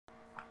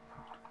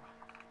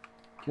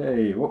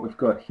Okay, what we've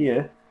got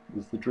here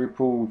is the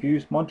Drupal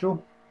Views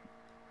module,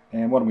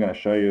 and what I'm going to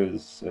show you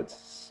is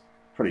it's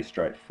pretty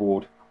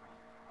straightforward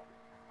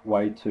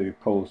way to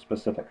pull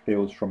specific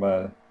fields from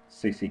a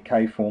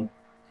CCK form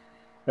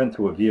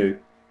into a view,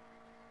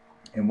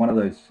 and one of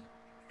those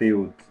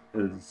fields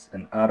is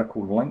an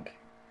article link,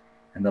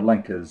 and the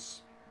link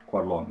is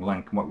quite a long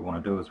link, and what we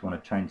want to do is we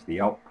want to change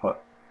the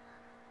output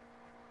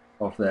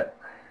of that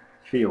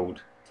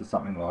field to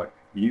something like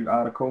view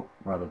article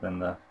rather than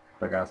the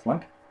big ass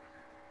link.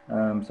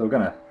 So we're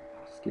going to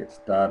just get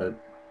started.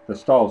 The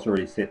style's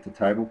already set to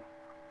table,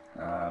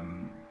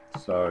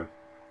 so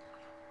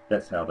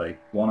that's how they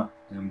want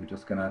it, and we're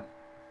just going to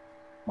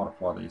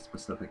modify the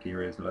specific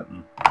areas of it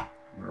and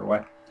we're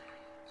away.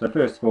 So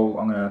first of all,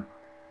 I'm going to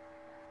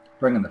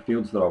bring in the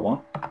fields that I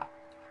want.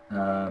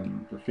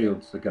 The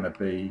fields are going to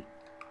be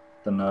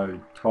the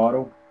node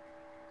title,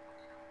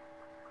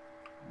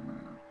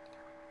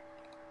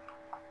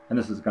 and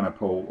this is going to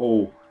pull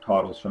all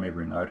titles from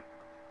every node.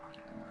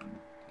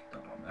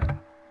 Don't want that.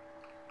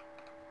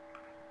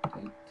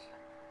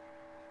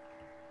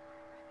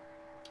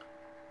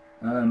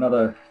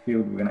 Another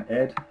field we're going to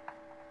add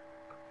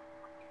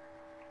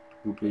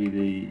will be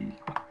the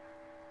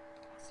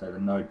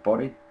node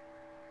body.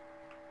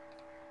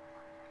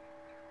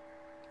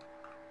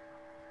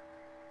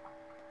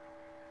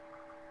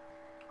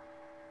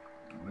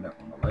 We don't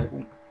want a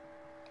label.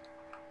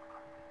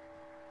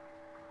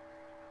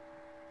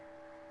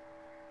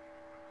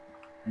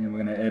 And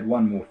we're going to add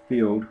one more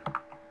field,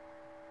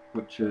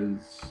 which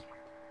is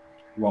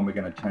the one we're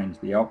going to change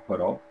the output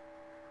of.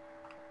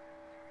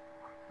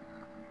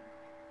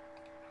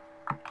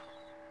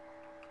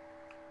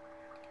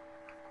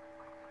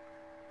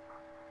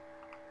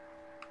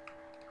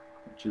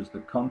 Which is the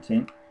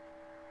content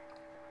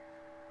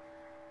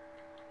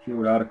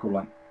field article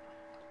link.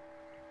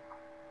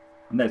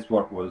 And that's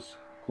what it was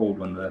called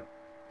when the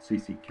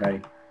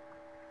CCK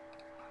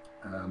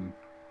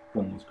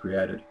form was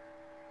created.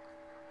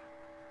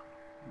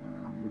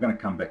 We're going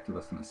to come back to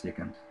this in a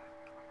second.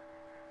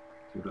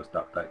 So we'll just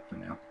update for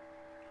now.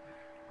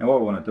 Now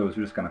what we want to do is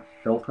we're just going to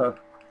filter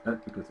it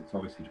because it's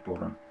obviously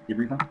brought in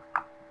everything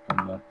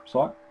from the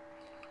site.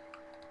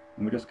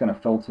 And we're just going to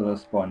filter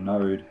this by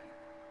node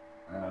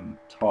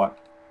type.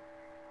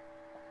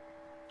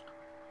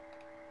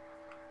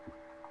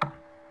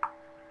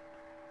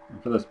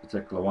 And for this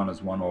particular one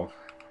is one of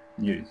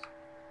news.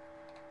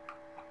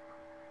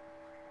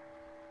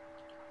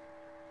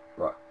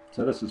 Right,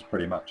 so this is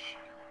pretty much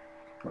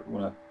what we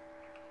want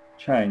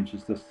to change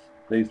is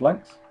these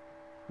links.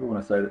 We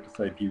want to say that to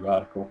say view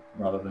article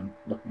rather than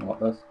looking like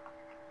this.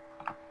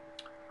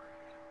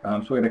 So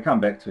we're going to come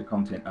back to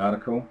content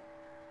article,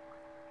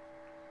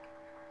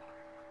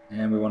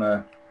 and we want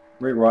to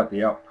rewrite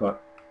the output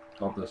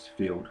of this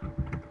field.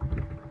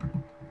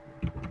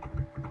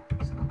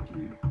 So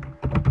view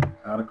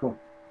article,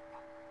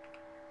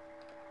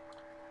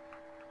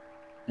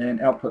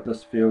 and output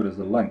this field as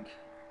a link.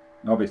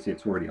 And obviously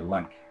it's already a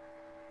link,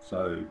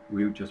 so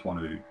we just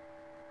want to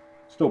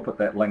still put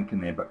that link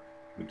in there, but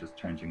we're just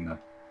changing the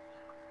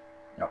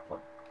output.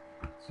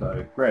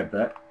 So grab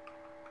that,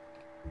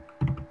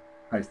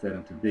 paste that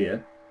into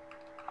there,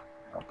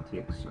 alt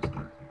text, just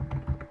to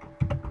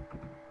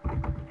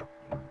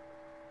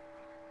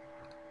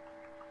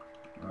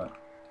right,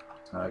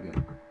 target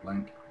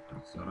link,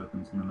 so it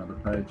opens in another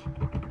page.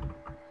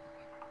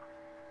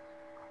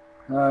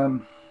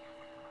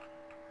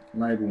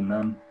 Label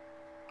none,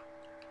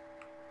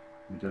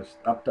 and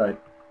just update.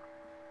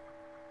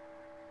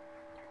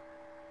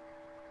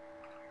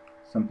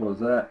 Simple as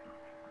that.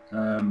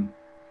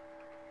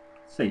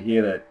 See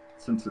here that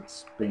since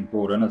it's been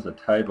brought in as a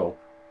table,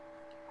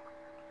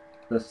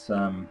 this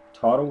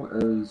title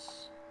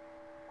is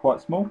quite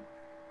small.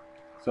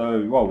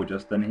 So while we're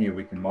just in here,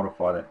 we can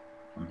modify that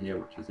from here,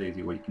 which is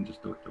easy, or you can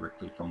just do it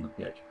directly from the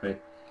PHP.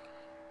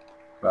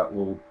 But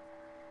we'll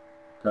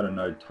go to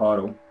node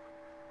title,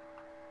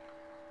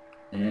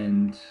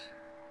 and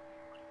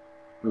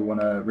we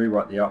want to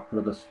rewrite the output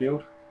of this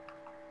field.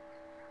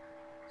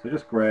 So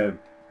just grab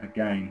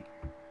again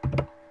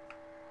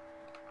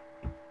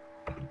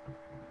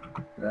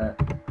that,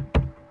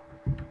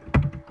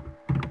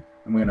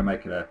 and we're going to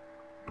make it a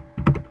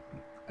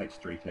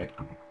H3 tag.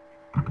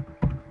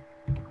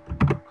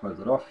 Close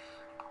it off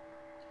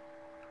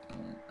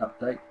and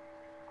update,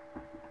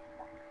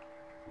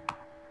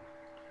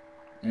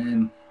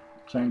 and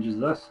changes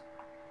this.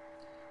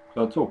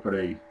 So it's all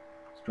pretty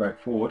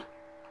straightforward.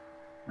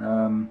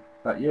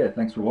 But yeah,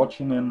 thanks for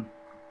watching, and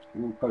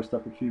we'll post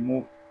up a few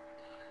more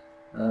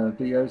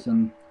videos,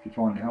 and if you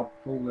find it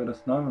helpful, let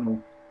us know and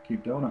we'll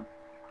keep doing it.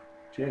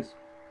 Cheers.